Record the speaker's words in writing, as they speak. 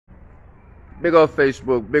Big up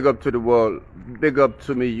Facebook, big up to the world, big up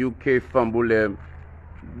to me UK Fambulem,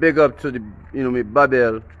 big up to the me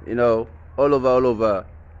Babel, all over.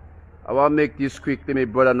 I want to make this quick, let me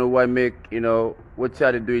brother know why make, what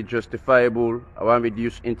try to do it justifiable. I want to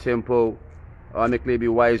reduce in tempo. I want to make it be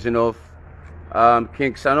wise enough.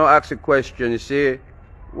 King Sannoh asked a question, he say,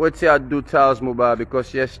 what I do Tazmo bar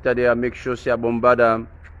because yesterday I make sure I bombard them,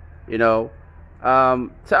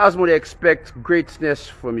 Tazmo they expect greatness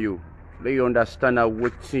from you. Let you understand how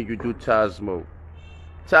what thing you do Tazmo.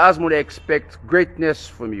 Tazmo they expect greatness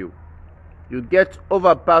from you. You get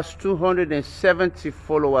over past 270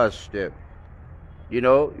 followers there.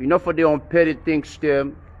 For their own petty things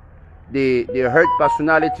them, they hurt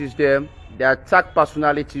personalities them, they attack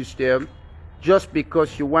personalities them, just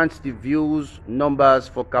because you want the views, numbers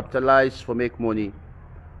for capitalize, for make money.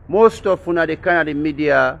 Most of the kind of the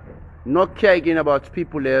media not care again about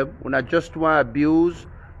people them, just want abuse,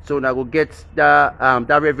 so I go get that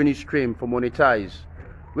revenue stream for monetize,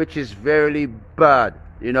 which is very bad,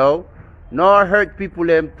 Not hurt people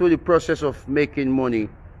them through the process of making money.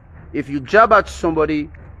 If you jab at somebody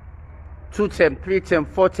 2 times, 3 times,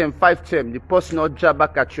 4 times, 5 times, the person not jab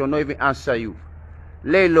back at you or not even answer you.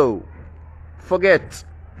 Lay low. Forget.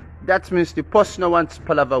 That means the person wants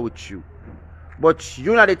palaver with you. But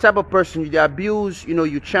you're not the type of person you abuse,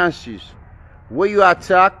 your chances. Where you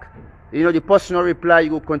attack, the person not reply,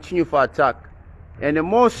 you will continue for attack. And the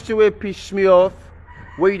most way piss me off,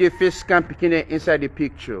 where you the face can picking it inside the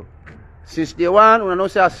picture. Since day one, when I know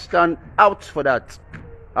say I stand out for that.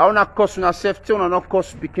 I want to cost on safety, I not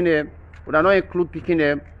cost picking them, when I not include picking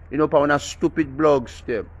them, on a stupid blogs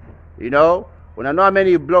them. When I know how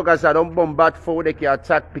many bloggers I don't bombard for where they can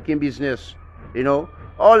attack picking business.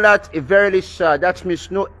 All that is very sad. That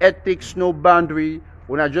means no ethics, no boundary.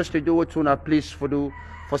 When I just do what you please for do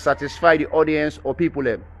for satisfy the audience or people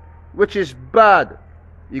them. Which is bad.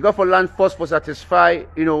 You got for land first for satisfy,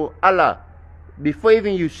 Allah. Before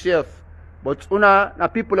even yourself. But na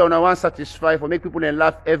people want satisfy for make people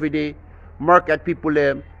laugh every day, mark at people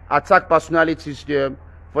them, attack personalities them,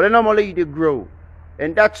 for them normally they grow.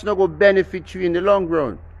 And that's not going to benefit you in the long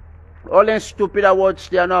run. All them stupid awards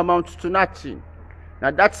they are now amount to nothing. Now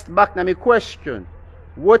that's back to my question.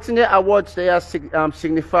 What in the awards they are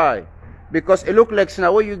signify? Because it look like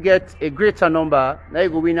now when you get a greater number, now you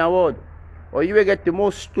go win award. Or you will get the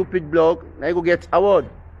most stupid blog, now you go get award.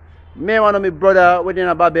 Me and one of my brother within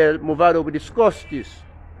a Babel, Movado, we discussed this.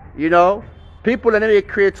 People are not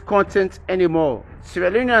create content anymore. Sierra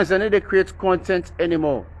Leoneans are not create content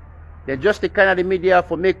anymore. They're just the kind of the media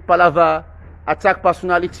for make palaver, attack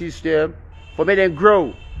personalities there, for make them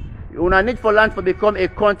grow. You need for land for become a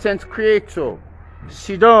content creator.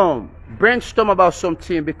 Sit down, brainstorm about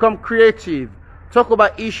something, become creative, talk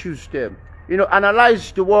about issues there.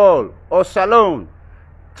 Analyze the world or salon.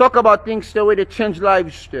 Talk about things the way they change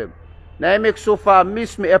lives them. Now I make so far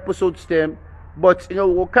miss my episodes them, but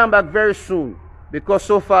we'll come back very soon because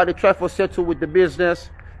so far they try for settle with the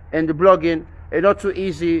business and the blogging. It's not too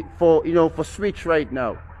easy for for switch right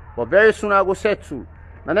now. But very soon I will settle.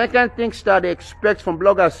 And I can things that they expect from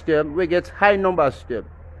bloggers them, we get high numbers them.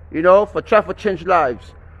 For try for change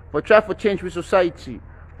lives, for try for change with society,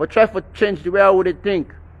 for try for change the way I would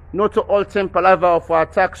think. Not to all time palaver or for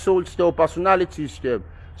attack souls or personalities them.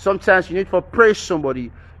 Sometimes you need for praise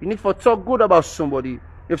somebody. You need for talk good about somebody.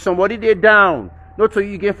 If somebody they down, not to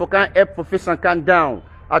you again for can't help for face and can't down.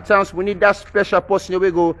 At times we need that special person we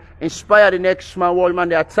go inspire the next man world man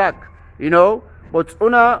they attack. But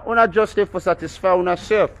una just there for satisfy una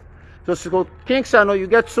self. So King Sannoh, you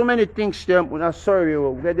get so many things them. Sorry,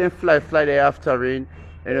 we get them fly there after rain.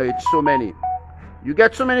 It's so many. You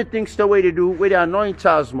get so many things the way they do, where they are annoying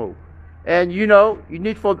Tazmo. And you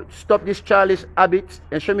need for stop this childish habit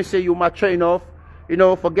and show me say you mature enough.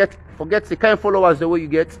 Forget the kind of followers the way you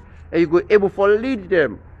get, and you go able for lead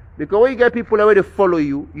them. Because when you get people the way they follow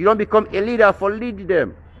you, you don't become a leader for lead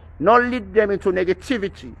them. Not lead them into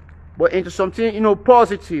negativity, but into something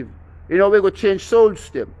positive. We go change souls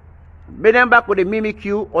them. Make them back when they mimic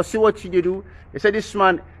you or see what you do. They say this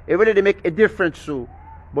man, it really they make a difference so.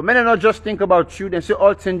 But many not just think about you, they say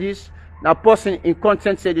all things this. Now person in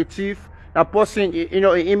content say the thief, now person in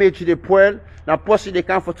image the poor, now person they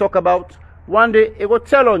can't for talk about. One day it will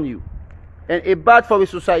tell on you. And it bad for the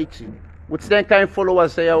society. Which then kind of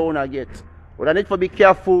followers say own I get. But I need to be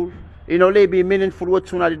careful, let be meaningful what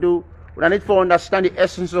to do. But I need to understand the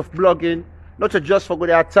essence of blogging, not to just for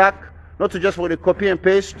the attack, not to just for the copy and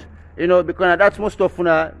paste, because that's most of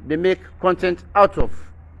they make content out of.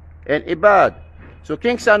 And it bad. So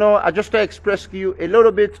King Sannoh, I just to express to you a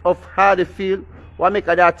little bit of how they feel, what make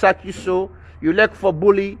they attack you so. You like for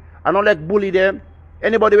bully, I don't like bully them.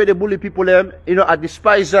 Anybody where they bully people them, you know, I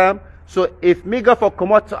despise them. So if me go for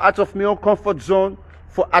come out of my own comfort zone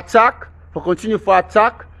for attack, for continue for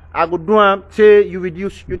attack, I go do them till you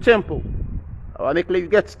reduce your tempo. I make you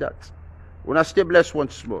get that. When I stay blessed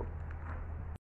once more.